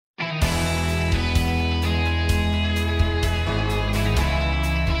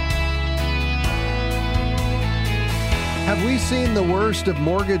Have we seen the worst of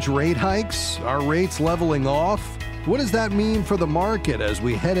mortgage rate hikes? Are rates leveling off? What does that mean for the market as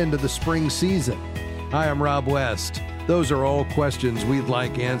we head into the spring season? Hi, I'm Rob West. Those are all questions we'd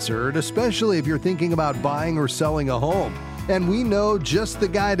like answered, especially if you're thinking about buying or selling a home. And we know just the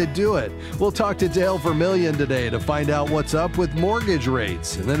guy to do it. We'll talk to Dale Vermillion today to find out what's up with mortgage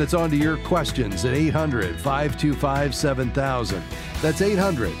rates. And then it's on to your questions at 800-525-7000. That's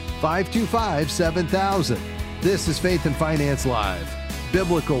 800-525-7000. This is Faith and Finance Live.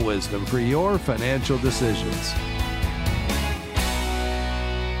 Biblical wisdom for your financial decisions.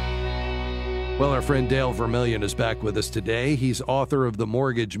 Well, our friend Dale Vermillion is back with us today. He's author of The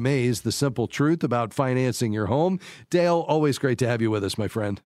Mortgage Maze, The Simple Truth About Financing Your Home. Dale, always great to have you with us, my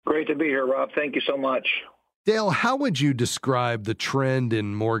friend. Great to be here, Rob. Thank you so much. Dale, how would you describe the trend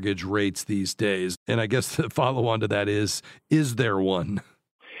in mortgage rates these days? And I guess the follow-on to that is there one?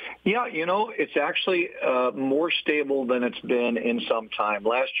 Yeah, it's actually more stable than it's been in some time.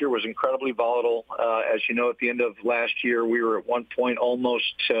 Last year was incredibly volatile. As you know, at the end of last year, we were at one point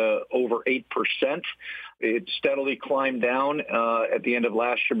almost over 8%. It steadily climbed down at the end of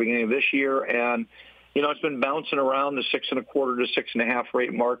last year, beginning of this year. And, it's been bouncing around the 6.25 to 6.5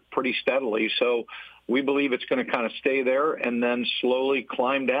 rate mark pretty steadily. So we believe it's going to kind of stay there and then slowly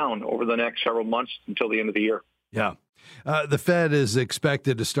climb down over the next several months until the end of the year. Yeah. The Fed is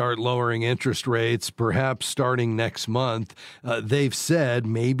expected to start lowering interest rates, perhaps starting next month. They've said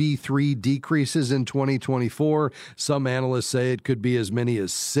maybe 3 decreases in 2024. Some analysts say it could be as many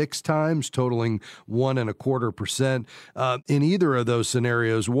as 6 times, totaling 1.25%. In either of those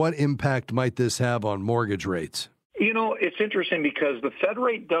scenarios, what impact might this have on mortgage rates? It's interesting because the Fed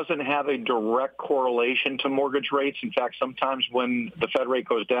rate doesn't have a direct correlation to mortgage rates. In fact, sometimes when the Fed rate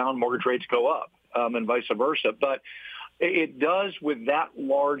goes down, mortgage rates go up, and vice versa. But it does with that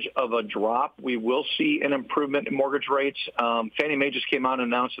large of a drop. We will see an improvement in mortgage rates. Fannie Mae just came out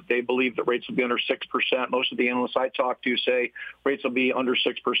and announced that they believe that rates will be under 6%. Most of the analysts I talk to say rates will be under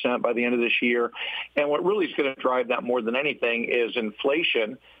 6% by the end of this year. And what really is going to drive that more than anything is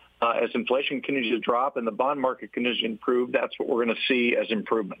inflation. As inflation continues to drop and the bond market continues to improve, that's what we're going to see as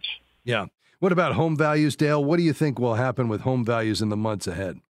improvements. Yeah. What about home values, Dale? What do you think will happen with home values in the months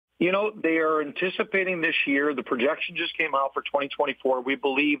ahead? They are anticipating this year, the projection just came out for 2024. We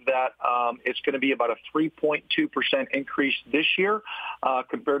believe that it's going to be about a 3.2% increase this year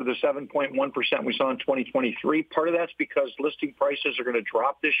compared to the 7.1% we saw in 2023. Part of that's because listing prices are going to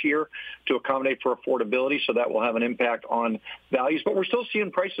drop this year to accommodate for affordability, so that will have an impact on values. But we're still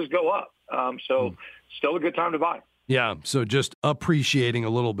seeing prices go up, still a good time to buy. Yeah, so just appreciating a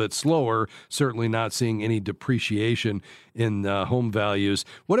little bit slower, certainly not seeing any depreciation in home values.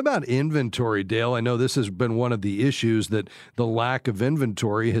 What about inventory, Dale? I know this has been one of the issues, that the lack of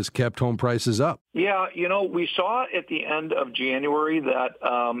inventory has kept home prices up. Yeah, we saw at the end of January that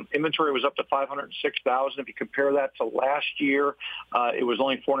inventory was up to 506,000. If you compare that to last year, it was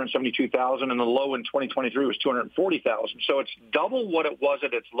only 472,000, and the low in 2023 was 240,000. So it's double what it was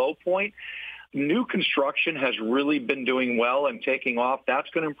at its low point. New construction has really been doing well and taking off. That's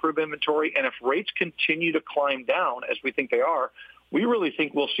going to improve inventory. And if rates continue to climb down, as we think they are, we really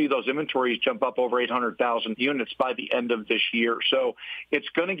think we'll see those inventories jump up over 800,000 units by the end of this year. So it's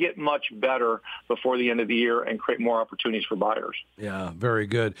going to get much better before the end of the year and create more opportunities for buyers. Yeah, very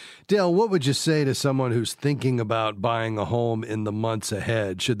good. Dale, what would you say to someone who's thinking about buying a home in the months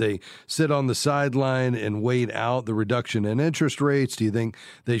ahead? Should they sit on the sideline and wait out the reduction in interest rates? Do you think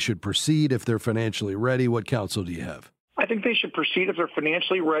they should proceed if they're financially ready? What counsel do you have? I think they should proceed if they're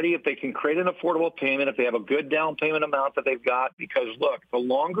financially ready, if they can create an affordable payment, if they have a good down payment amount that they've got. Because, look, the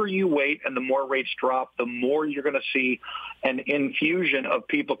longer you wait and the more rates drop, the more you're going to see an infusion of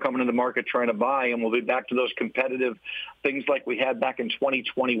people coming to the market trying to buy. And we'll be back to those competitive things like we had back in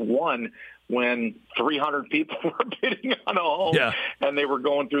 2021 when 300 people were bidding on a home and they were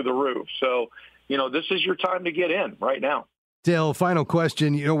going through the roof. So, this is your time to get in right now. Dale, final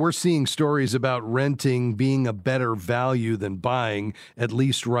question. We're seeing stories about renting being a better value than buying, at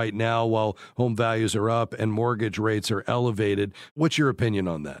least right now, while home values are up and mortgage rates are elevated. What's your opinion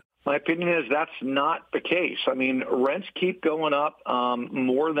on that? My opinion is that's not the case. I mean, rents keep going up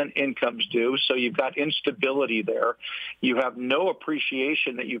more than incomes do, so you've got instability there. You have no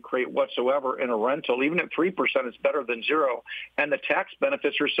appreciation that you create whatsoever in a rental. Even at 3%, it's better than zero. And the tax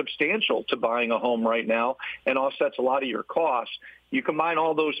benefits are substantial to buying a home right now and offsets a lot of your costs. You combine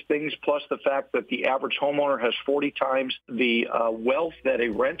all those things plus the fact that the average homeowner has 40 times the wealth that a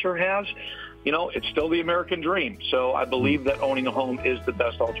renter has, it's still the American dream. So I believe that owning a home is the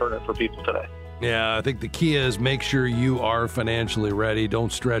best alternative for people today. Yeah, I think the key is make sure you are financially ready.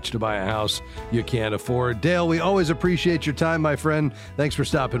 Don't stretch to buy a house you can't afford. Dale, we always appreciate your time, my friend. Thanks for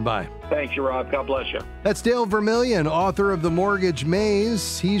stopping by. Thank you, Rob. God bless you. That's Dale Vermillion, author of The Mortgage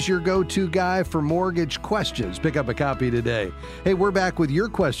Maze. He's your go-to guy for mortgage questions. Pick up a copy today. Hey, we're back with your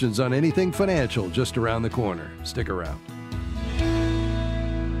questions on anything financial just around the corner. Stick around.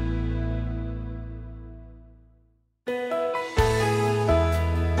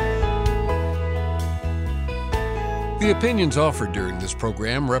 The opinions offered during this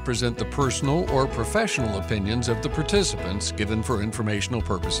program represent the personal or professional opinions of the participants given for informational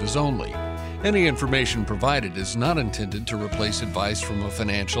purposes only. Any information provided is not intended to replace advice from a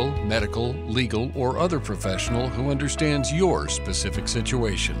financial, medical, legal, or other professional who understands your specific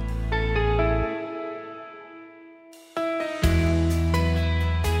situation.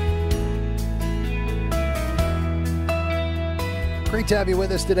 Great to have you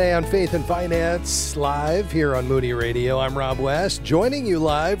with us today on Faith and Finance Live here on Moody Radio. I'm Rob West, joining you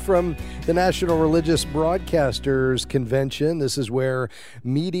live from the National Religious Broadcasters Convention. This is where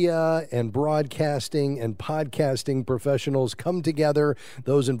media and broadcasting and podcasting professionals come together,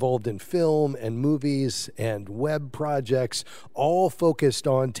 those involved in film and movies and web projects, all focused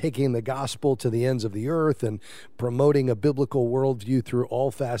on taking the gospel to the ends of the earth and promoting a biblical worldview through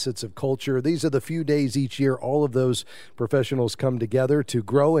all facets of culture. These are the few days each year all of those professionals come together to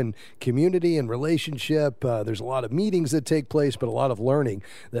grow in community and relationship. There's a lot of meetings that take place, but a lot of learning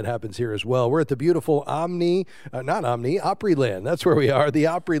that happens here as well. We're at the beautiful Opryland. That's where we are, the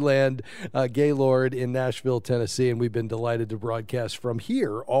Opryland Gaylord in Nashville, Tennessee, and we've been delighted to broadcast from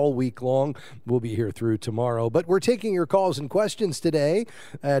here all week long. We'll be here through tomorrow, but we're taking your calls and questions today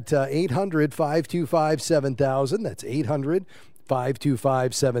at 800-525-7000. That's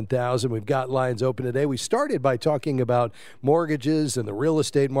 800-525-7000. We've got lines open today. We started by talking about mortgages and the real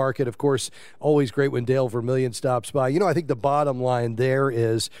estate market. Of course, always great when Dale Vermillion stops by. You know, I think the bottom line there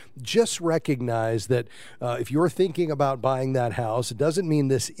is just recognize that if you're thinking about buying that house, it doesn't mean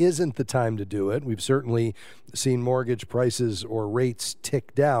this isn't the time to do it. We've certainly seen mortgage prices or rates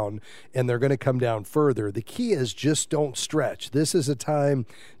tick down, and they're going to come down further. The key is just don't stretch. This is a time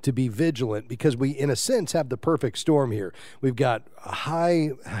to be vigilant because we, in a sense, have the perfect storm here. We've got high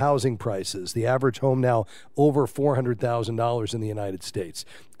housing prices, the average home now over $400,000 in the United States,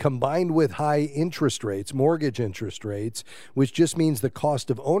 combined with high interest rates, mortgage interest rates, which just means the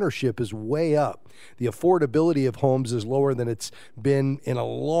cost of ownership is way up. The affordability of homes is lower than it's been in a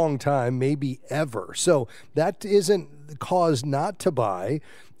long time, maybe ever. So that isn't cause not to buy,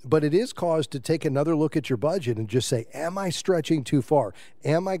 but it is cause to take another look at your budget and just say, am I stretching too far?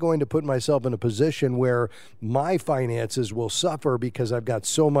 Am I going to put myself in a position where my finances will suffer because I've got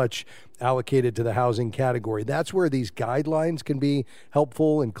so much allocated to the housing category? That's where these guidelines can be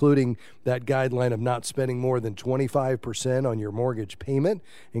helpful, including that guideline of not spending more than 25% on your mortgage payment,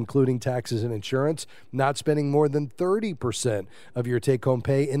 including taxes and insurance, not spending more than 30% of your take-home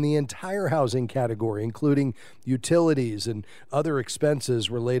pay in the entire housing category, including utilities and other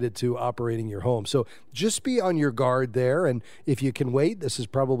expenses related to operating your home. So just be on your guard there, and if you can wait, this is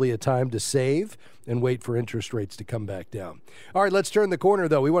probably a time to save and wait for interest rates to come back down. All right, let's turn the corner,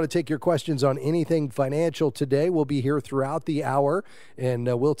 though. We want to take your questions on anything financial today. We'll be here throughout the hour, and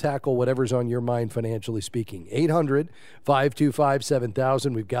we'll tackle whatever's on your mind financially speaking.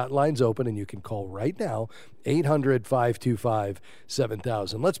 800-525-7000. We've got lines open, and you can call right now,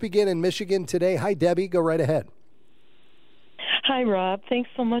 800-525-7000. Let's begin in Michigan today. Hi, Debbie. Go right ahead. Hi, Rob. Thanks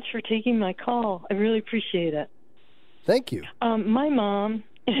so much for taking my call. I really appreciate it. Thank you. My mom...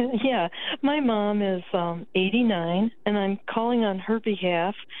 my mom is 89, and I'm calling on her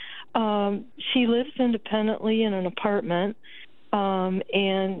behalf. She lives independently in an apartment,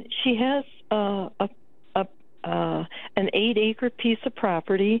 and she has an 8-acre piece of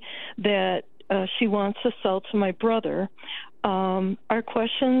property that she wants to sell to my brother. Our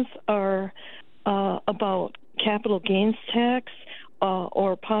questions are about capital gains tax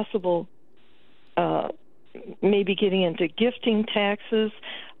or possible maybe getting into gifting taxes.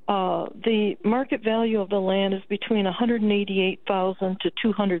 The market value of the land is between $188,000 to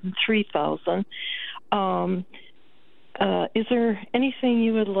 $203,000. Is there anything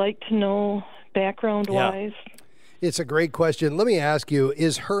you would like to know background-wise? Yeah. It's a great question. Let me ask you,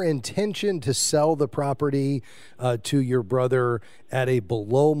 is her intention to sell the property to your brother at a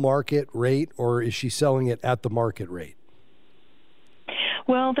below market rate, or is she selling it at the market rate?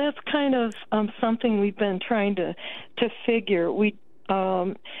 Well, that's kind of something we've been trying to figure.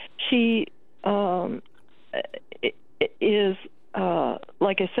 She is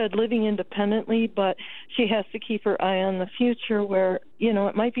like I said, living independently, but she has to keep her eye on the future where,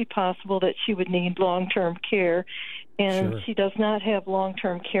 it might be possible that she would need long-term care. And Sure. she does not have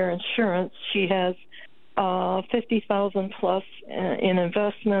long-term care insurance. She has $50,000 plus in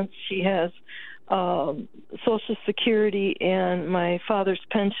investments. She has Social Security and my father's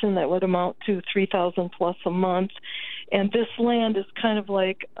pension that would amount to $3,000 plus a month. And this land is kind of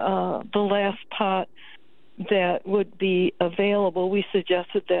like the last pot that would be available. We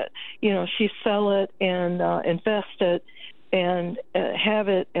suggested that, she sell it and invest it and have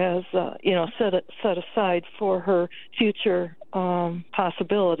it as, set aside for her future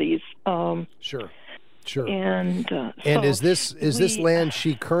possibilities. Sure. Sure. And is this land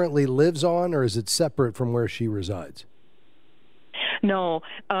she currently lives on, or is it separate from where she resides? No,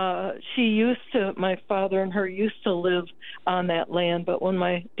 my father and her used to live on that land, but when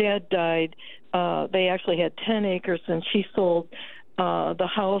my dad died, they actually had 10 acres, and she sold the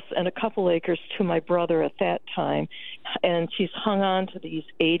house and a couple acres to my brother at that time, and she's hung on to these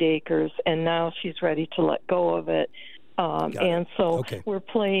 8 acres, and now she's ready to let go of it. And so Okay. we're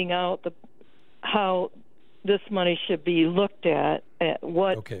playing out how this money should be looked at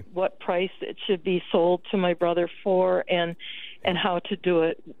what price it should be sold to my brother for, and how to do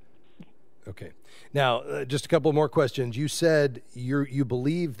it. Okay. Now, just a couple more questions. You said you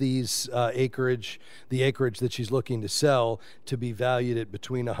believe these the acreage that she's looking to sell to be valued at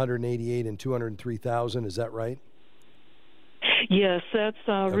between $188,000 and $203,000. Is that right? Yes, that's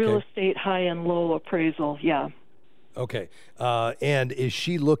real estate high and low appraisal. Yeah. Okay. And is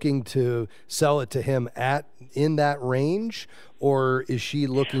she looking to sell it to him in that range, or is she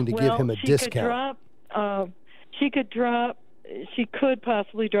looking to give him a discount? She could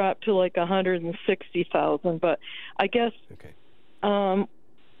possibly drop to like $160,000, but I guess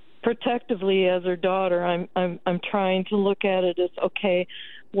protectively as her daughter, I'm trying to look at it as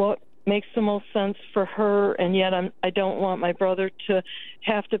what makes the most sense for her, and yet I don't want my brother to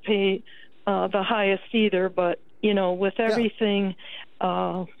have to pay the highest either, but with everything,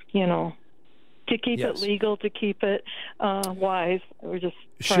 to keep it legal, to keep it wise. We're just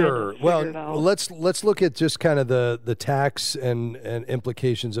trying to figure it out. Let's look at just kind of the tax and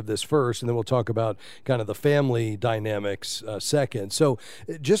implications of this first, and then we'll talk about kind of the family dynamics second. So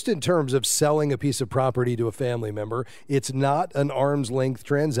just in terms of selling a piece of property to a family member, it's not an arm's length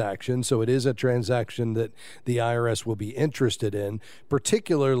transaction, so it is a transaction that the IRS will be interested in,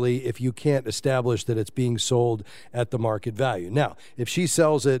 particularly if you can't establish that it's being sold at the market value. Now, if she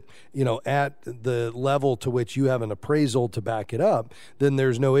sells it, at the level to which you have an appraisal to back it up, then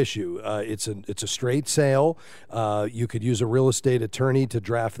there's no issue. It's a straight sale. You could use a real estate attorney to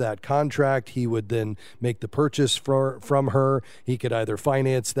draft that contract. He would then make the purchase from her. He could either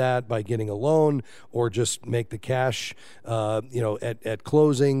finance that by getting a loan or just make the cash, at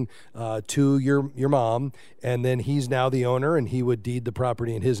closing to your mom, and then he's now the owner, and he would deed the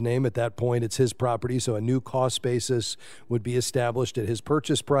property in his name. At that point, it's his property, so a new cost basis would be established at his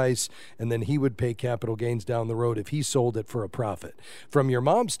purchase price, and then he would pay capital gains down the road if he sold it for a profit. From your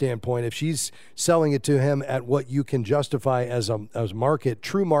mom's standpoint, if she's selling it to him at what you can justify as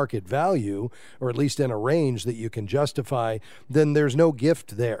true market value, or at least in a range that you can justify, then there's no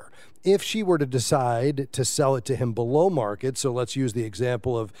gift there. If she were to decide to sell it to him below market, so let's use the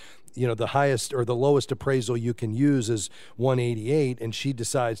example of the highest or the lowest appraisal you can use is 188, and she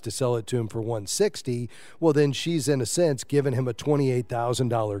decides to sell it to him for 160, well, then she's in a sense given him a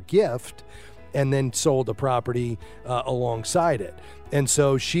 $28,000 gift and then sold the property alongside it. And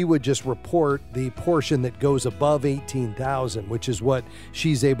so she would just report the portion that goes above $18,000, which is what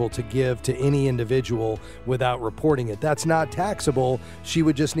she's able to give to any individual without reporting it. That's not taxable. She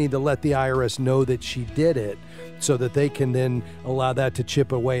would just need to let the IRS know that she did it, so that they can then allow that to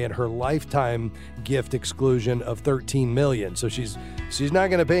chip away at her lifetime gift exclusion of $13 million. So she's not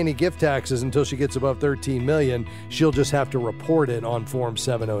going to pay any gift taxes until she gets above $13 million. She'll just have to report it on Form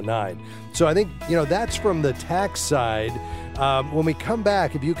 709. So I think, that's from the tax side. When we come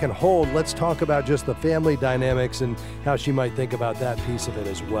back, if you can hold, let's talk about just the family dynamics and how she might think about that piece of it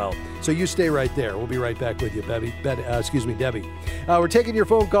as well. So you stay right there. We'll be right back with you, Debbie. We're taking your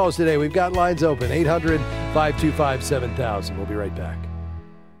phone calls today. We've got lines open, 800-525-7000. We'll be right back.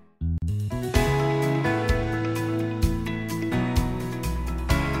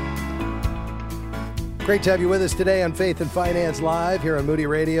 Great to have you with us today on Faith and Finance Live here on Moody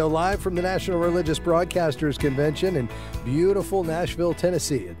Radio, live from the National Religious Broadcasters Convention in beautiful Nashville,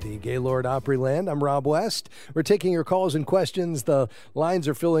 Tennessee at the Gaylord Opryland. I'm Rob West. We're taking your calls and questions. The lines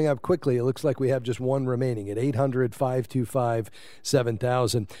are filling up quickly. It looks like we have just one remaining at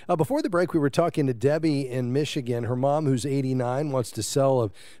 800-525-7000. Before the break, we were talking to Debbie in Michigan. Her mom, who's 89, wants to sell a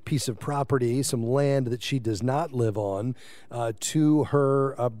piece of property, some land that she does not live on, to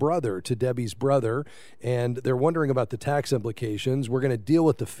her brother, to Debbie's brother. And they're wondering about the tax implications. We're going to deal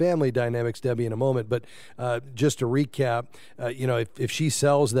with the family dynamics, Debbie, in a moment. But just to recap, if she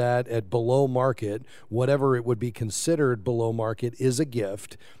sells that at below market, whatever it would be considered below market is a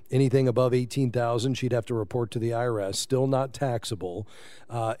gift. Anything above $18,000, she'd have to report to the IRS, still not taxable.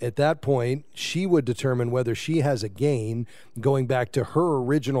 At that point, she would determine whether she has a gain going back to her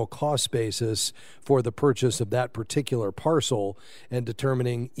original cost basis for the purchase of that particular parcel, and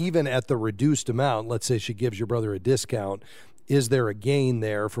determining, even at the reduced amount, let's say she gives your brother a discount, is there a gain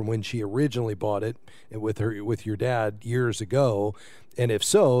there from when she originally bought it with your dad years ago? And if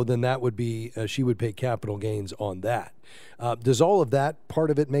so, then that would be, she would pay capital gains on that. Does all of that part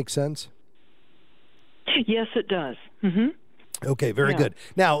of it make sense? Yes, it does. Mm-hmm. Okay, very good.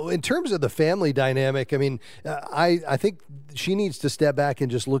 Now, in terms of the family dynamic, I mean, I think she needs to step back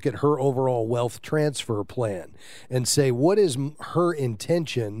and just look at her overall wealth transfer plan and say, what is her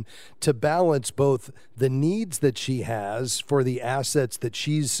intention to balance both the needs that she has for the assets that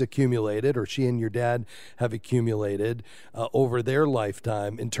she's accumulated, or she and your dad have accumulated over their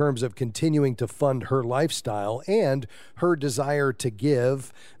lifetime, in terms of continuing to fund her lifestyle, and her desire to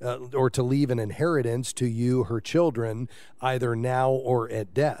give or to leave an inheritance to you, her children, either now or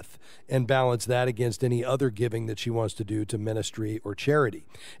at death, and balance that against any other giving that she wants to do to ministry or charity.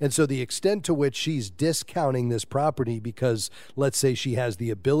 And so the extent to which she's discounting this property because, let's say, she has the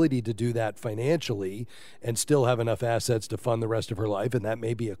ability to do that financially and still have enough assets to fund the rest of her life, and that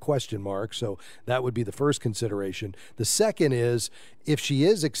may be a question mark, so that would be the first consideration. The second is, if she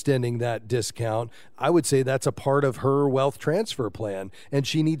is extending that discount, I would say that's a part of her wealth transfer plan, and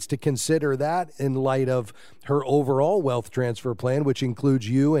she needs to consider that in light of her overall wealth transfer plan, which includes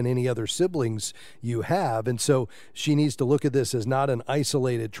you and any other siblings you have. And so she needs to look at this as not an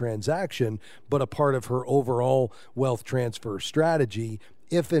isolated transaction, but a part of her overall wealth transfer strategy,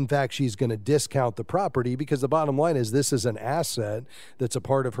 if in fact she's going to discount the property, because the bottom line is this is an asset that's a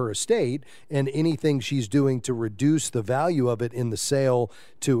part of her estate, and anything she's doing to reduce the value of it in the sale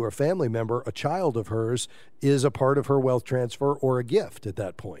to a family member, a child of hers, is a part of her wealth transfer or a gift at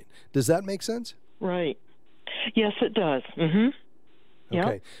that point. Does that make sense? Right. Yes, it does. Mm-hmm.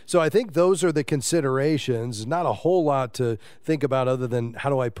 Okay. Yep. So I think those are the considerations. Not a whole lot to think about other than how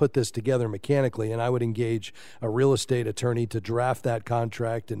do I put this together mechanically? And I would engage a real estate attorney to draft that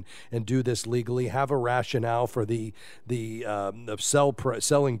contract and do this legally, have a rationale for the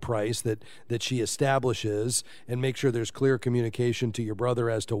selling price that she establishes, and make sure there's clear communication to your brother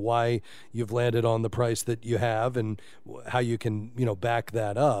as to why you've landed on the price that you have and how you can, back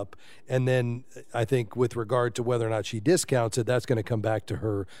that up. And then I think with regard to whether or not she discounts it, that's going to come back to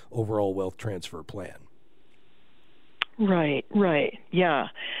her overall wealth transfer plan. Right, yeah.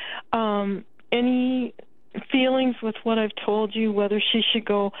 Any feelings with what I've told you, whether she should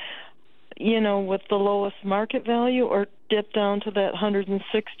go, with the lowest market value or dip down to that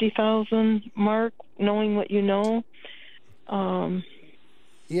 160,000 mark, knowing what you know?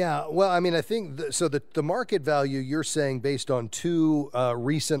 Yeah, well, I mean, I think the market value you're saying based on two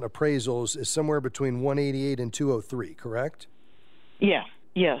recent appraisals is somewhere between 188 and 203, correct? Yeah.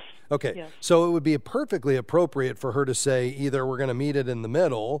 Yes. Okay. Yes. So it would be perfectly appropriate for her to say either we're going to meet it in the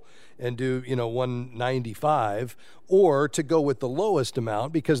middle and do, 195, or to go with the lowest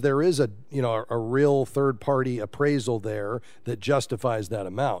amount, because there is a real third party appraisal there that justifies that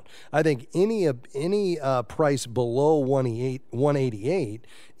amount. I think any price below 188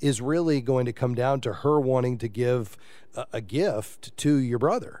 is really going to come down to her wanting to give a gift to your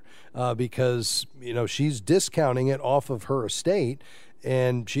brother, because, she's discounting it off of her estate,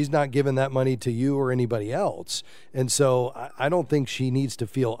 and she's not giving that money to you or anybody else. And so I don't think she needs to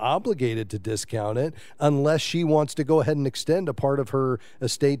feel obligated to discount it unless she wants to go ahead and extend a part of her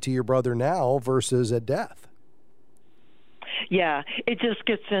estate to your brother now versus at death. Yeah, it just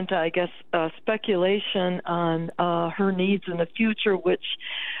gets into, I guess, speculation on her needs in the future, which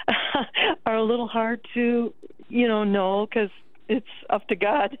are a little hard to, know, because it's up to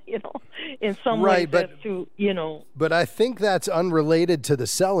God, in some ways, But I think that's unrelated to the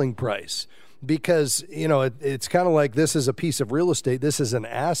selling price, because, it's kind of like this is a piece of real estate. This is an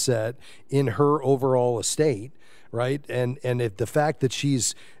asset in her overall estate, right? And if the fact that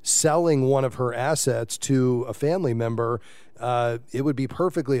she's selling one of her assets to a family member, it would be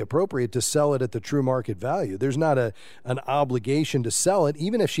perfectly appropriate to sell it at the true market value. There's not an obligation to sell it,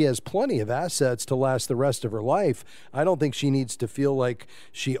 even if she has plenty of assets to last the rest of her life. I don't think she needs to feel like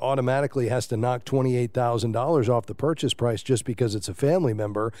she automatically has to knock $28,000 off the purchase price just because it's a family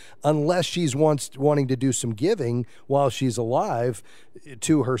member, unless she's wanting to do some giving while she's alive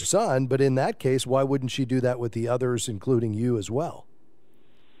to her son. But in that case, why wouldn't she do that with the others, including you as well?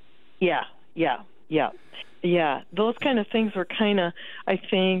 Yeah. Those kind of things were kind of, I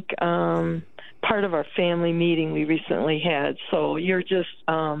think, part of our family meeting we recently had. So you're just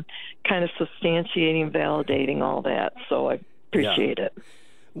kind of substantiating, validating all that. So I appreciate it.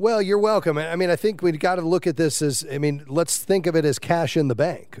 Well, you're welcome. I mean, I think we've got to look at this as, let's think of it as cash in the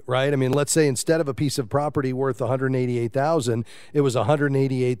bank, right? I mean, let's say instead of a piece of property worth $188,000, it was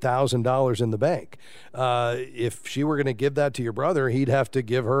 $188,000 in the bank. If she were going to give that to your brother, he'd have to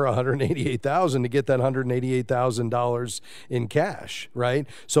give her $188,000 to get that $188,000 in cash, right?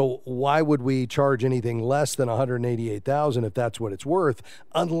 So why would we charge anything less than $188,000 if that's what it's worth,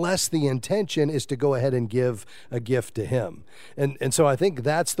 unless the intention is to go ahead and give a gift to him? And so I think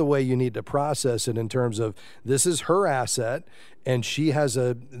that's the way you need to process it, in terms of, this is her asset and she has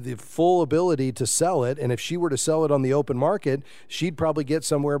the full ability to sell it. And if she were to sell it on the open market, she'd probably get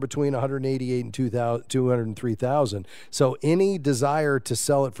somewhere between $188,000 and $203,000. So any desire to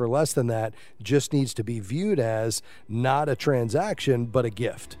sell it for less than that just needs to be viewed as not a transaction, but a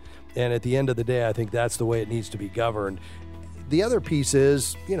gift. And at the end of the day, I think that's the way it needs to be governed. The other piece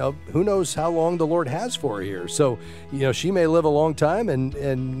is, who knows how long the Lord has for her here. So, she may live a long time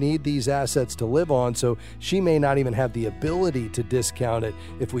and need these assets to live on. So she may not even have the ability to discount it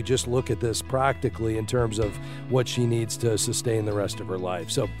if we just look at this practically in terms of what she needs to sustain the rest of her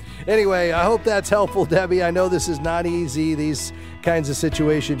life. So anyway, I hope that's helpful, Debbie. I know this is not easy, these kinds of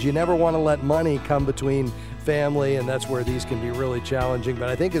situations. You never want to let money come between family, and that's where these can be really challenging. But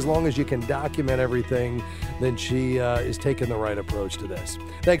I think as long as you can document everything, then she is taking the right approach to this.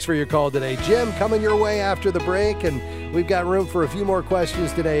 Thanks for your call today. Jim, coming your way after the break, and we've got room for a few more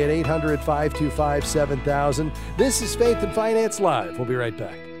questions today at 800-525-7000. This is Faith and Finance Live. We'll be right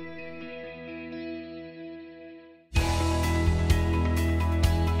back.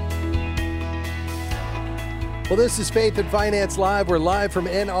 Well, this is Faith and Finance Live. We're live from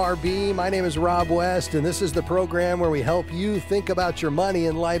NRB. My name is Rob West, and this is the program where we help you think about your money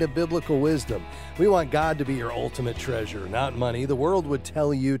in light of biblical wisdom. We want God to be your ultimate treasure, not money. The world would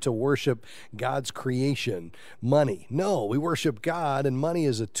tell you to worship God's creation, money. No, we worship God, and money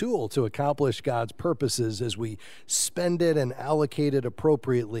is a tool to accomplish God's purposes as we spend it and allocate it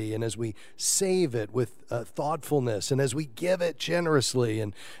appropriately, and as we save it with thoughtfulness, and as we give it generously.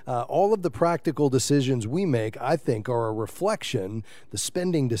 And all of the practical decisions we make, I think, are a reflection, the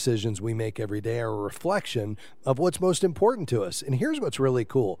spending decisions we make every day are a reflection of what's most important to us. And here's what's really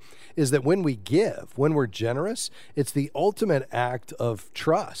cool, is that when we give, when we're generous, it's the ultimate act of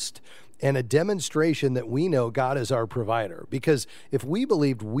trust and a demonstration that we know God is our provider. Because if we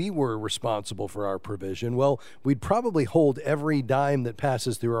believed we were responsible for our provision, well, we'd probably hold every dime that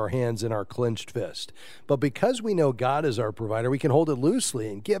passes through our hands in our clenched fist. But because we know God is our provider, we can hold it loosely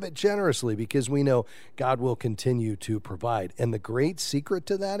and give it generously, because we know God will continue to provide. And the great secret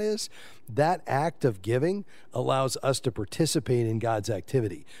to that is that act of giving allows us to participate in God's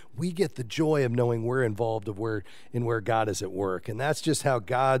activity. We get the joy of knowing we're involved where God is at work. And that's just how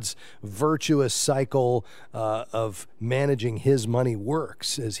God's virtuous cycle of managing his money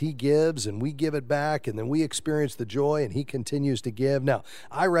works, as he gives and we give it back, and then we experience the joy and he continues to give. Now,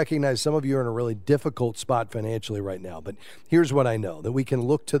 I recognize some of you are in a really difficult spot financially right now, but here's what I know, that we can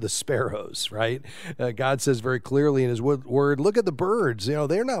look to the sparrows, right? God says very clearly in his word, look at the birds.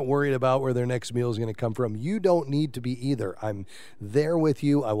 They're not worried about where their next meal is going to come from. You don't need to be either. I'm there with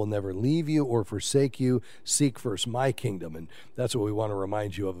you. I will never leave you or forsake you. Seek first my kingdom. And that's what we want to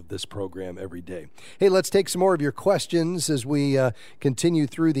remind you of this program every day. Hey, let's take some more of your questions as we continue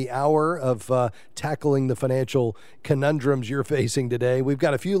through the hour of tackling the financial conundrums you're facing today. We've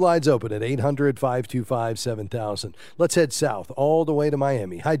got a few lines open at 800-525-7000. Let's head south all the way to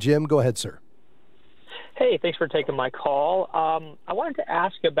Miami. Hi, Jim. Go ahead, sir. Hey, thanks for taking my call. I wanted to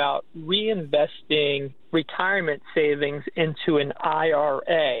ask about reinvesting retirement savings into an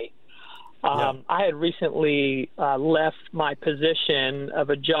IRA. I had recently left my position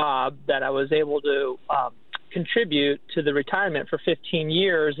of a job that I was able to contribute to the retirement for 15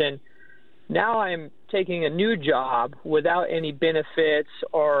 years, and now I'm taking a new job without any benefits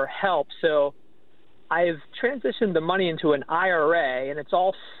or help. So I've transitioned the money into an IRA, and it's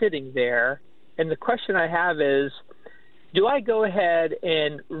all sitting there. And the question I have is, do I go ahead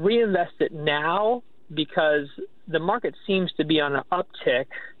and reinvest it now because the market seems to be on an uptick?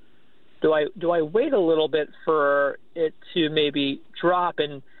 Do I wait a little bit for it to maybe drop?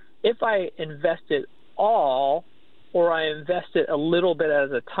 And if I invest it all, or I invest it a little bit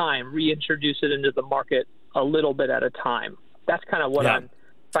at a time, reintroduce it into the market a little bit at a time? That's kind of what I'm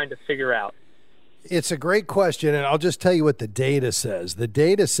trying to figure out. It's a great question, and I'll just tell you what the data says. The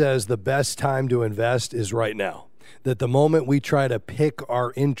data says the best time to invest is right now. That the moment we try to pick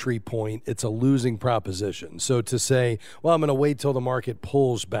our entry point, it's a losing proposition. So to say, well, I'm going to wait till the market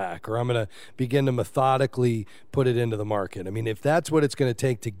pulls back, or I'm going to begin to methodically put it into the market. I mean, if that's what it's going to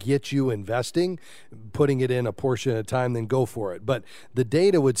take to get you investing, putting it in a portion at a time, then go for it. But the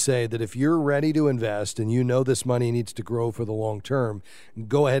data would say that if you're ready to invest and you know this money needs to grow for the long term,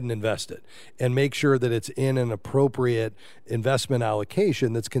 go ahead and invest it. And make sure that it's in an appropriate investment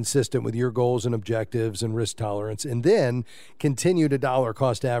allocation that's consistent with your goals and objectives and risk tolerance. And then continue to dollar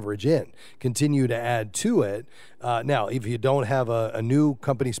cost average in, continue to add to it. Now, if you don't have a new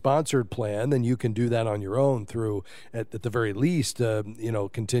company sponsored plan, then you can do that on your own through, at the very least,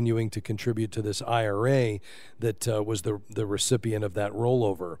 continuing to contribute to this IRA that was the recipient of that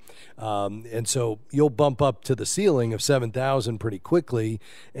rollover. And so you'll bump up to the ceiling of 7,000 pretty quickly,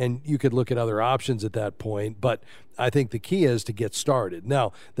 and you could look at other options at that point. But I think the key is to get started.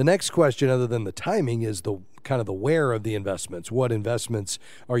 Now, the next question, other than the timing, is the kind of the where of the investments. What investments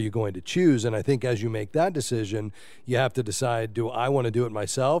are you going to choose? And I think as you make that decision, you have to decide, do I want to do it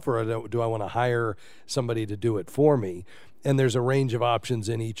myself, or do I want to hire somebody to do it for me? And there's a range of options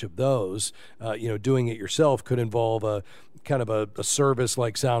in each of those. Doing it yourself could involve a kind of a service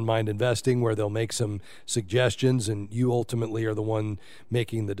like Sound Mind Investing, where they'll make some suggestions and you ultimately are the one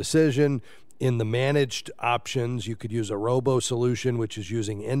making the decision. In the managed options, you could use a robo solution, which is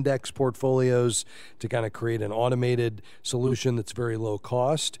using index portfolios to kind of create an automated solution that's very low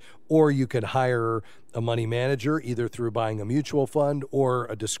cost. Or you could hire a money manager, either through buying a mutual fund or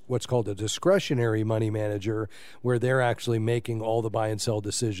what's called a discretionary money manager, where they're actually making all the buy and sell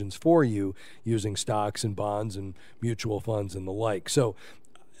decisions for you using stocks and bonds and mutual funds and the like. So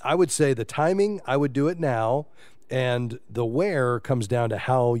I would say the timing, I would do it now. And the where comes down to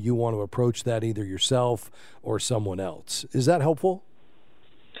how you want to approach that, either yourself or someone else. Is that helpful?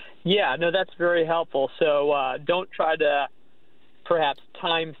 Yeah, no, that's very helpful. So don't try to perhaps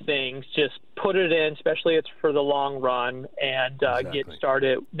time things. Just put it in, especially if it's for the long run, and get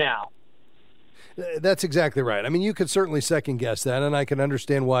started now. That's exactly right. I mean, you could certainly second guess that, and I can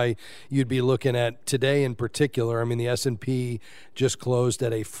understand why you'd be looking at today in particular. I mean, the S&P just closed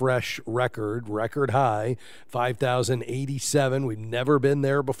at a fresh record high, 5,087. We've never been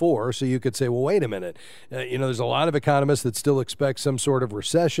there before. So you could say, well, wait a minute. There's a lot of economists that still expect some sort of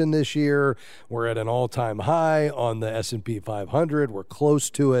recession this year. We're at an all-time high on the S&P 500. We're close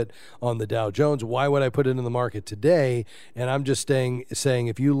to it on the Dow Jones. Why would I put it in the market today? And I'm just saying,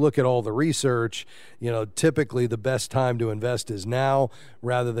 if you look at all the research, typically the best time to invest is now,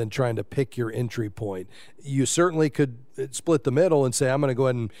 rather than trying to pick your entry point. You certainly could split the middle and say, I'm going to go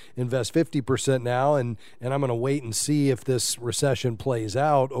ahead and invest 50% now, and I'm going to wait and see if this recession plays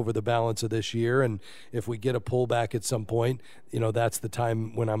out over the balance of this year. And if we get a pullback at some point, that's the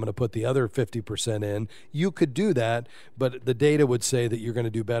time when I'm going to put the other 50% in. You could do that, but the data would say that you're going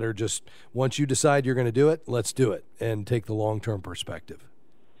to do better just once you decide you're going to do it, let's do it and take the long-term perspective.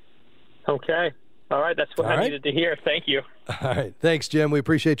 Okay. All right. That's what I needed to hear. Thank you. All right. Thanks, Jim. We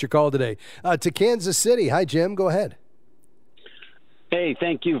appreciate your call today. To Kansas City. Hi, Jim. Go ahead. Hey,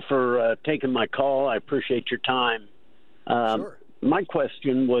 thank you for taking my call. I appreciate your time. Sure. My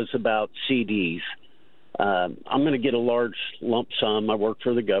question was about CDs. I'm going to get a large lump sum. I work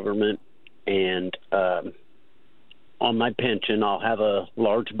for the government, and on my pension, I'll have a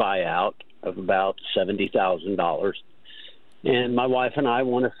large buyout of about $70,000. And my wife and I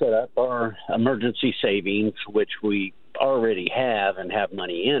want to set up our emergency savings, which we already have and have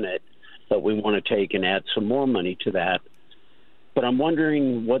money in it, but we want to take and add some more money to that. But I'm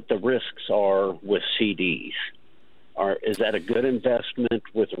wondering what the risks are with CDs. Is that a good investment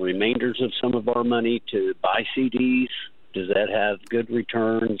with the remainders of some of our money to buy CDs? Does that have good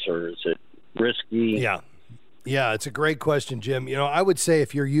returns, or is it risky? Yeah, it's a great question, Jim. I would say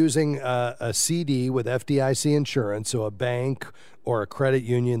if you're using a CD with FDIC insurance, so a bank or a credit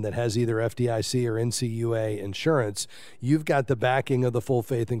union that has either FDIC or NCUA insurance, you've got the backing of the full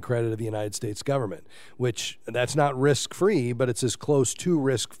faith and credit of the United States government, which that's not risk-free, but it's as close to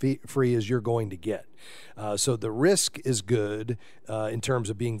risk-free as you're going to get. So the risk is good in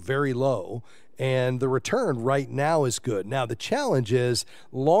terms of being very low. and the return right now is good. Now, the challenge is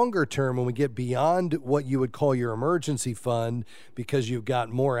longer term when we get beyond what you would call your emergency fund, because you've got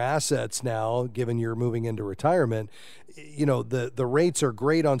more assets now, given you're moving into retirement. You know, the rates are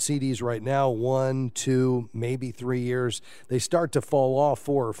great on CDs right now, 1, 2, maybe 3 years. They start to fall off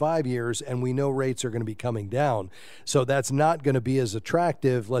 4 or 5 years, and we know rates are going to be coming down. So that's not going to be as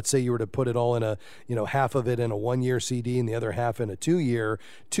attractive. Let's say you were to put it all in a, half of it in a 1-year CD and the other half in a 2-year.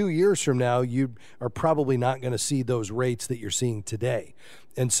 2 years from now, you are probably not going to see those rates that you're seeing today.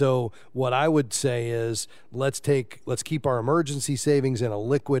 And so what I would say is let's keep our emergency savings in a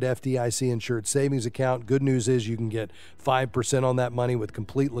liquid FDIC insured savings account. Good news is you can get 5% on that money with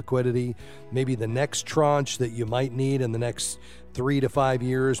complete liquidity. Maybe the next tranche that you might need in the next 3 to 5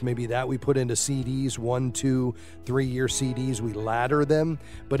 years, maybe that we put into CDs, 1, 2, 3-year CDs, we ladder them.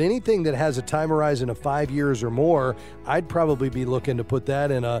 But anything that has a time horizon of 5 years or more, I'd probably be looking to put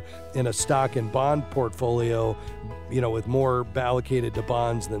that in a stock and bond portfolio, with more allocated to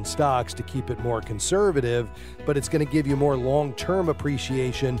bonds than stocks to keep it more conservative. But it's going to give you more long-term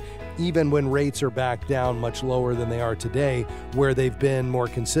appreciation, even when rates are back down much lower than they are today, where they've been more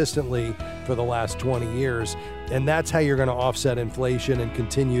consistently for the last 20 years. And that's how you're going to offset inflation and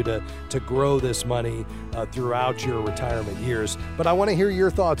continue to grow this money throughout your retirement years. But I want to hear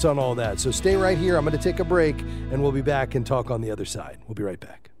your thoughts on all that. So stay right here. I'm going to take a break, and we'll be back and talk on the other side. We'll be right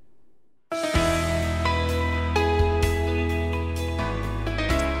back.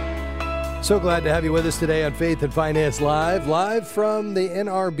 So glad to have you with us today on Faith and Finance live from the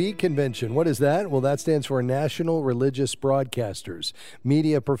NRB convention. What is that? Well, that stands for National Religious Broadcasters,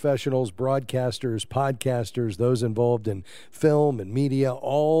 media professionals, broadcasters, podcasters, those involved in film and media,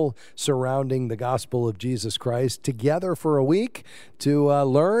 all surrounding the gospel of Jesus Christ, together for a week to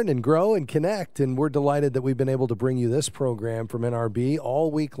learn and grow and connect. And we're delighted that we've been able to bring you this program from NRB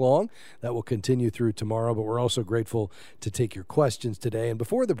all week long. That will continue through tomorrow, but we're also grateful to take your questions today. And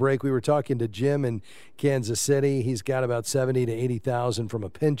before the break, we were talking to Jim in Kansas City. He's got about 70 to 80,000 from a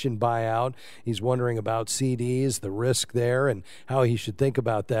pension buyout. He's wondering about CDs, the risk there, and how he should think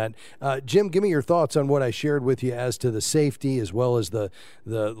about that. Jim, give me your thoughts on what I shared with you as to the safety as well as the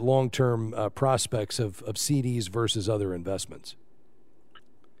long-term prospects of CDs versus other investments.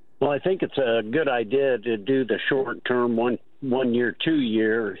 Well, I think it's a good idea to do the short-term 1 year, 2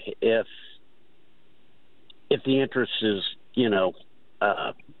 year if the interest is,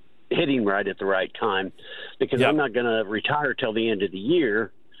 hitting right at the right time, because I'm not going to retire till the end of the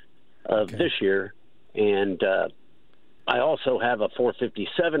year of this year. And I also have a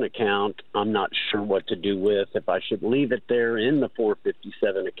 457 account I'm not sure what to do with, if I should leave it there in the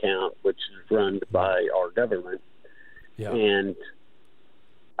 457 account, which is run by our government, and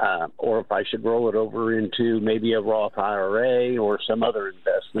or if I should roll it over into maybe a Roth IRA or some other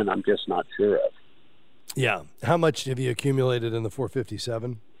investment I'm just not sure of. Yeah. How much have you accumulated in the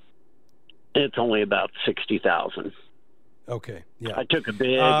 457? It's only about 60,000. Okay. Yeah. I took a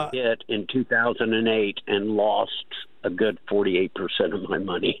big hit in 2008 and lost a good 48% of my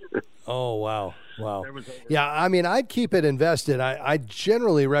money. Oh, wow. Wow. Yeah, I mean, I'd keep it invested. I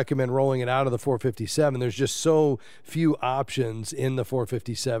generally recommend rolling it out of the 457. There's just so few options in the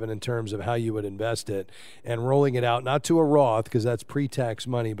 457 in terms of how you would invest it. And rolling it out, not to a Roth, because that's pre-tax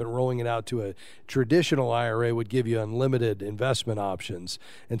money, but rolling it out to a traditional IRA would give you unlimited investment options.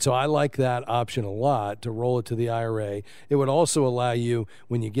 And so I like that option a lot, to roll it to the IRA. It would also allow you,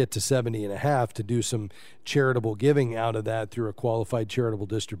 when you get to 70 and a half, to do some charitable giving out of that through a qualified charitable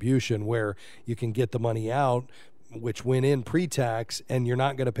distribution, where you can get the money out, which went in pre-tax, and you're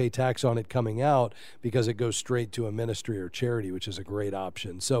not going to pay tax on it coming out because it goes straight to a ministry or charity, which is a great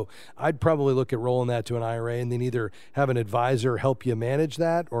option. So I'd probably look at rolling that to an IRA, and then either have an advisor help you manage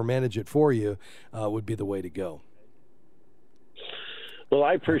that or manage it for you would be the way to go. Well,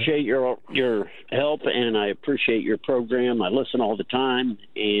 I appreciate your help, and I appreciate your program. I listen all the time,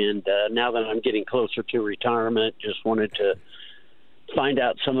 and now that I'm getting closer to retirement, just wanted to find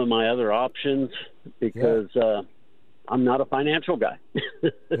out some of my other options, because I'm not a financial guy.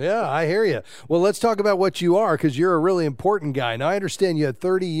 Yeah, I hear you. Well, let's talk about what you are, because you're a really important guy. Now, I understand you had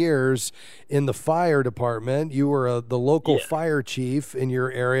 30 years in the fire department. You were the local fire chief in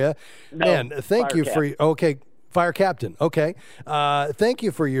your area. Man, thank you for... Okay. Fire captain. Okay. Thank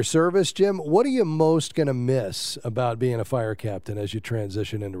you for your service, Jim. What are you most going to miss about being a fire captain as you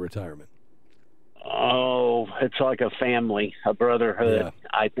transition into retirement? Oh, it's like a family, a brotherhood. Yeah.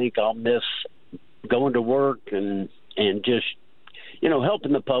 I think I'll miss going to work and just,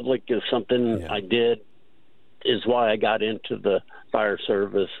 helping the public is something I did, is why I got into the fire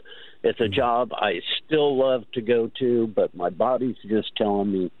service. It's a job I still love to go to, but my body's just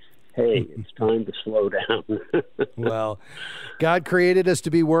telling me hey, it's time to slow down. Well, God created us to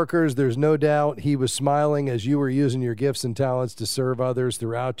be workers. There's no doubt He was smiling as you were using your gifts and talents to serve others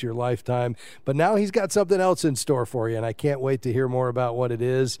throughout your lifetime. But now He's got something else in store for you, and I can't wait to hear more about what it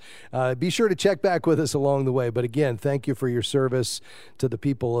is. Be sure to check back with us along the way. But again, thank you for your service to the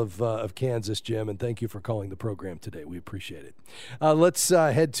people of Kansas, Jim, and thank you for calling the program today. We appreciate it. Let's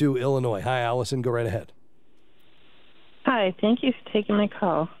head to Illinois. Hi, Allison. Go right ahead. Hi. Thank you for taking my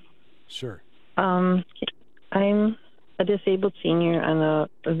call. Sure. I'm a disabled senior on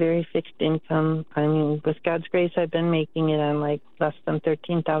a very fixed income. I mean, with God's grace, I've been making it on like less than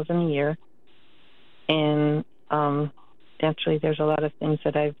 $13,000 a year. And naturally, there's a lot of things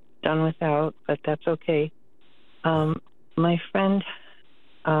that I've done without, but that's okay. My friend,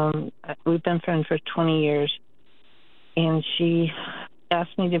 we've been friends for 20 years, and she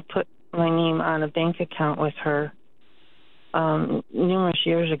asked me to put my name on a bank account with her numerous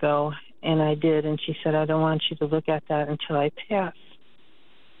years ago, and I did, and she said, I don't want you to look at that until I pass.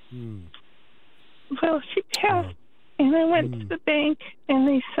 Well, she passed, and I went to the bank, and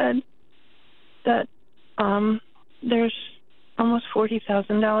they said that there's almost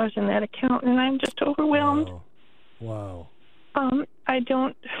 $40,000 in that account, and I'm just overwhelmed. Wow.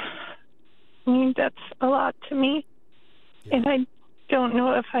 That's a lot to me, and I don't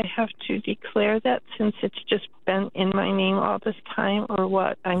know if I have to declare that since it's just been in my name all this time or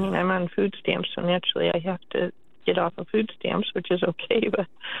what. I mean, I'm on food stamps, so naturally I have to get off of food stamps, which is okay, but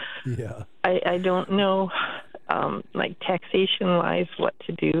I don't know, like taxation-wise, what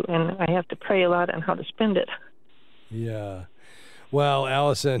to do, and I have to pray a lot on how to spend it. Yeah. Well,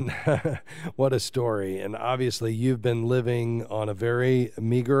 Allison, what a story. And obviously you've been living on a very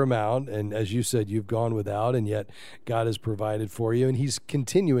meager amount. And as you said, you've gone without, and yet God has provided for you, and He's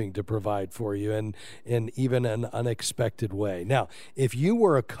continuing to provide for you in even an unexpected way. Now, if you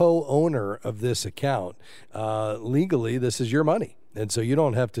were a co-owner of this account, legally, this is your money. And so you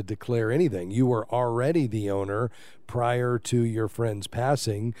don't have to declare anything. You were already the owner prior to your friend's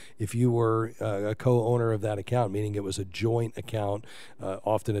passing if you were a co-owner of that account, meaning it was a joint account.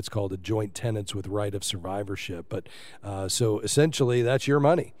 Often it's called a joint tenants with right of survivorship. But so essentially that's your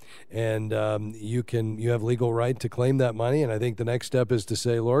money, and you have legal right to claim that money. And I think the next step is to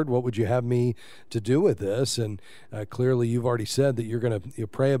say, Lord, what would you have me to do with this? And clearly you've already said that you're going to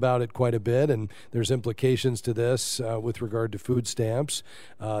pray about it quite a bit, and there's implications to this with regard to food stamps.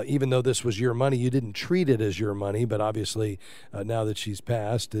 Even though this was your money, you didn't treat it as your money, but obviously now that she's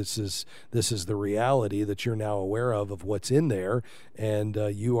passed, this is the reality that you're now aware of what's in there, and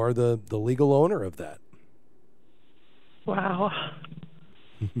you are the legal owner of that. Wow.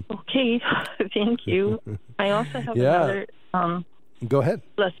 Okay, thank you. I also have another Go ahead.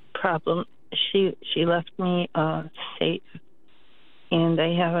 less problem. She left me a safe, and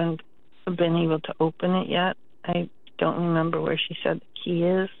I haven't been able to open it yet. I don't remember where she said the key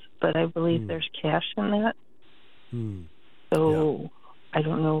is, but I believe there's cash in that. So I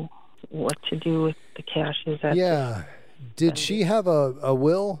don't know what to do with the cash. Is that Did she have a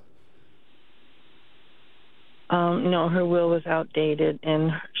will? No, her will was outdated,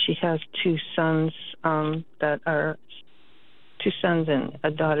 and she has two sons and a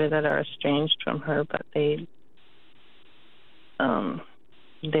daughter that are estranged from her, but they're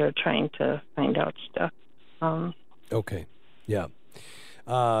trying to find out stuff. Okay, yeah.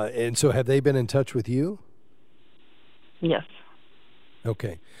 And so have they been in touch with you? Yes.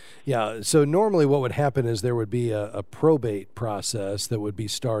 Okay. Yeah. So normally what would happen is there would be a probate process that would be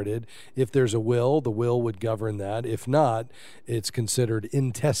started. If there's a will, the will would govern that. If not, it's considered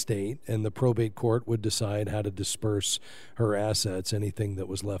intestate, and the probate court would decide how to disperse her assets, anything that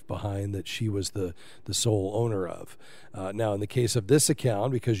was left behind that she was the sole owner of. Now, in the case of this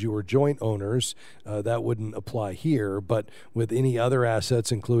account, because you were joint owners, that wouldn't apply here, but with any other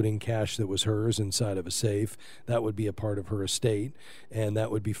assets, including cash that was hers inside of a safe, that would be a part of her estate, and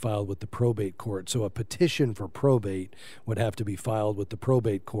that would be filed with the probate court. So a petition for probate would have to be filed with the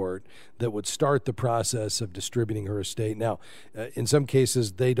probate court that would start the process of distributing her estate. Now, in some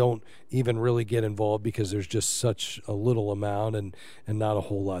cases, they don't even really get involved because there's just such a little amount and not a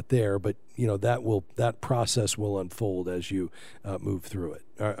whole lot there. But that process will unfold as you move through it.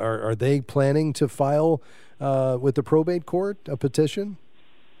 Are they planning to file with the probate court a petition?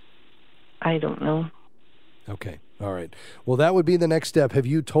 I don't know. Okay. All right. Well, that would be the next step. Have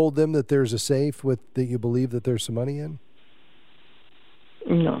you told them that there's a safe that you believe that there's some money in?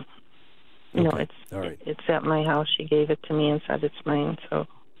 No. Okay. No, all right. It's at my house. She gave it to me and said it's mine. So.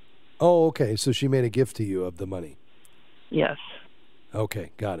 Oh, okay. So she made a gift to you of the money. Yes.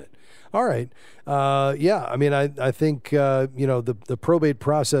 Okay, got it. All right. Yeah, I mean, I think, the probate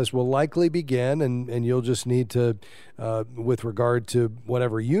process will likely begin, and you'll just need to, with regard to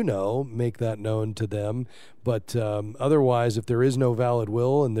whatever make that known to them. But otherwise, if there is no valid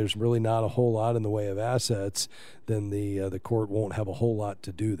will and there's really not a whole lot in the way of assets, then the court won't have a whole lot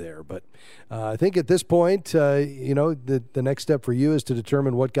to do there. But I think at this point, the next step for you is to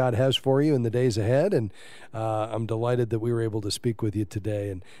determine what God has for you in the days ahead. And I'm delighted that we were able to speak with you today.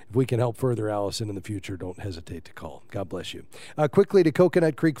 And if we can help further Allison in the future, don't hesitate to call. God bless you. Quickly to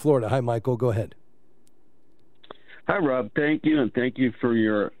Coconut Creek, Florida. Hi, Michael. Go ahead. Hi, Rob. Thank you, and thank you for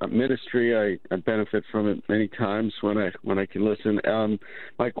your ministry. I benefit from it many times when I can listen.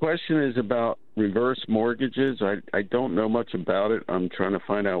 My question is about reverse mortgages. I don't know much about it. I'm trying to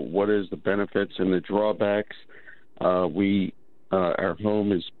find out what is the benefits and the drawbacks. Our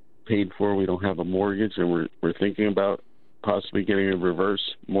home is paid for. We don't have a mortgage, and we're thinking about possibly getting a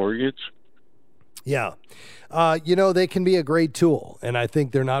reverse mortgage. Yeah. They can be a great tool, and I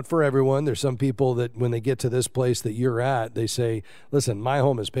think they're not for everyone. There's some people that when they get to this place that you're at, they say, listen, my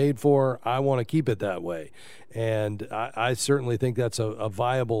home is paid for. I want to keep it that way. And I certainly think that's a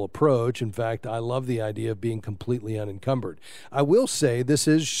viable approach. In fact, I love the idea of being completely unencumbered. I will say this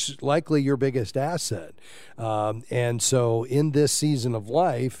is likely your biggest asset. And so in this season of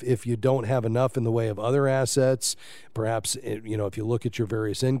life, if you don't have enough in the way of other assets, perhaps, if you look at your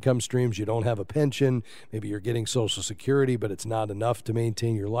various income streams, you don't have a pension, maybe you're getting Social Security, but it's not enough to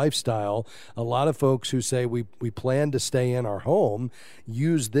maintain your lifestyle. A lot of folks who say we plan to stay in our home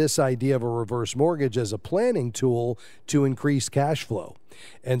use this idea of a reverse mortgage as a planning tool to increase cash flow.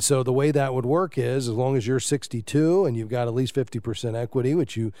 And so the way that would work is, as long as you're 62 and you've got at least 50% equity,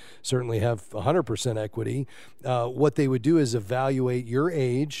 which you certainly have 100% equity, what they would do is evaluate your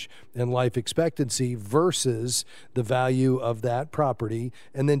age and life expectancy versus the value of that property,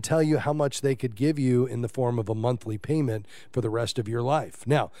 and then tell you how much they could give you in the form of a monthly payment for the rest of your life.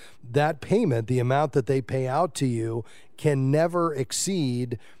 Now, that payment, the amount that they pay out to you, can never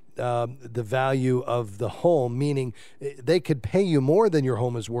exceed the value of the home, meaning they could pay you more than your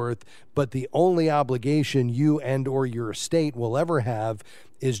home is worth, but the only obligation you and or your estate will ever have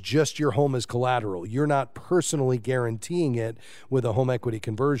is just your home as collateral. You're not personally guaranteeing it with a home equity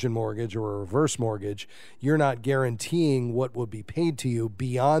conversion mortgage or a reverse mortgage. You're not guaranteeing what would be paid to you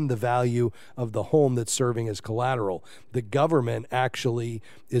beyond the value of the home that's serving as collateral. The government actually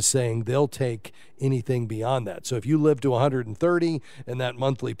is saying they'll take anything beyond that. So if you live to 130 and that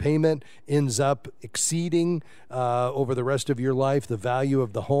monthly payment ends up exceeding over the rest of your life the value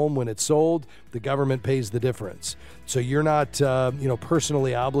of the home when it's sold, the government pays the difference. So you're not,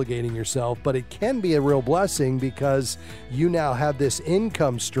 personally obligating yourself, but it can be a real blessing because you now have this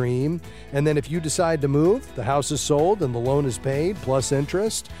income stream. And then if you decide to move, the house is sold and the loan is paid plus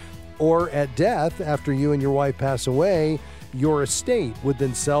interest, or at death, after you and your wife pass away, your estate would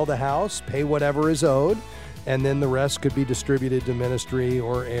then sell the house, pay whatever is owed, and then the rest could be distributed to ministry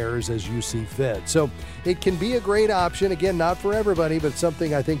or heirs as you see fit. So it can be a great option. Again, not for everybody, but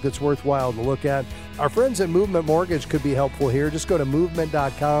something I think that's worthwhile to look at. Our friends at Movement Mortgage could be helpful here. Just go to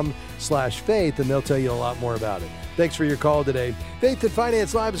movement.com/faith and they'll tell you a lot more about it. Thanks for your call today. Faith and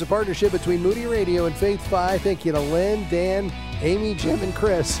Finance Live is a partnership between Moody Radio and Faith 5. Thank you to Lynn, Dan, Amy, Jim, and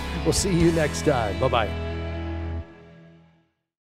Chris. We'll see you next time. Bye-bye.